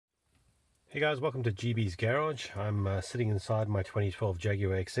Hey guys, welcome to GB's Garage. I'm sitting inside my 2012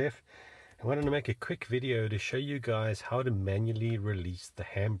 Jaguar XF. I wanted to make a quick video to show you guys how to manually release the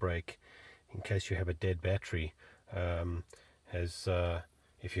handbrake in case you have a dead battery. If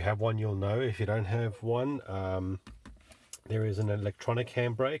you have one, you'll know. If you don't have one, there is an electronic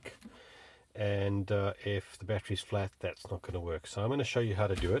handbrake, and if the battery's flat, that's not going to work. So I'm going to show you how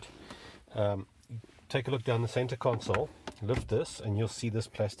to do it. Take a look down the center console, lift this, and you'll see this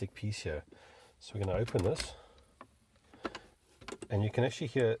plastic piece here. So we're going to open this, and you can actually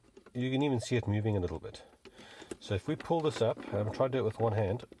hear, you can even see it moving a little bit. So if we pull this up, I'm going to try to do it with one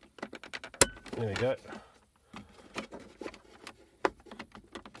hand. There we go.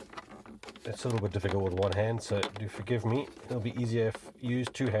 It's a little bit difficult with one hand, so do forgive me. It'll be easier if you use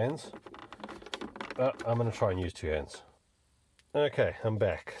two hands. I'm going to try and use two hands. Okay, I'm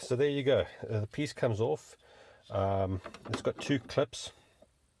back. So there you go. The piece comes off. It's got two clips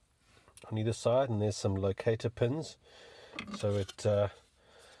on either side, and there's some locator pins. So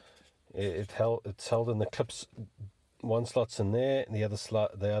it's held in the clips. One slot's in there, and the other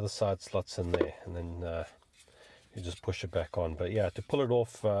side slots in there, and then you just push it back on. But yeah, to pull it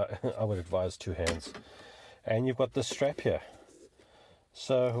off, I would advise two hands. And you've got this strap here.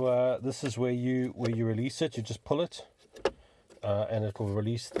 So this is where you release it. You just pull it. And it will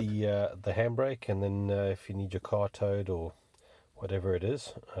release the handbrake, and then if you need your car towed or whatever it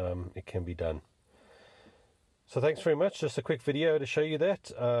is, it can be done. So thanks very much. Just a quick video to show you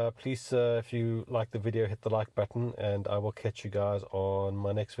that. Please, if you like the video, hit the like button, and I will catch you guys on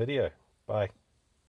my next video. Bye.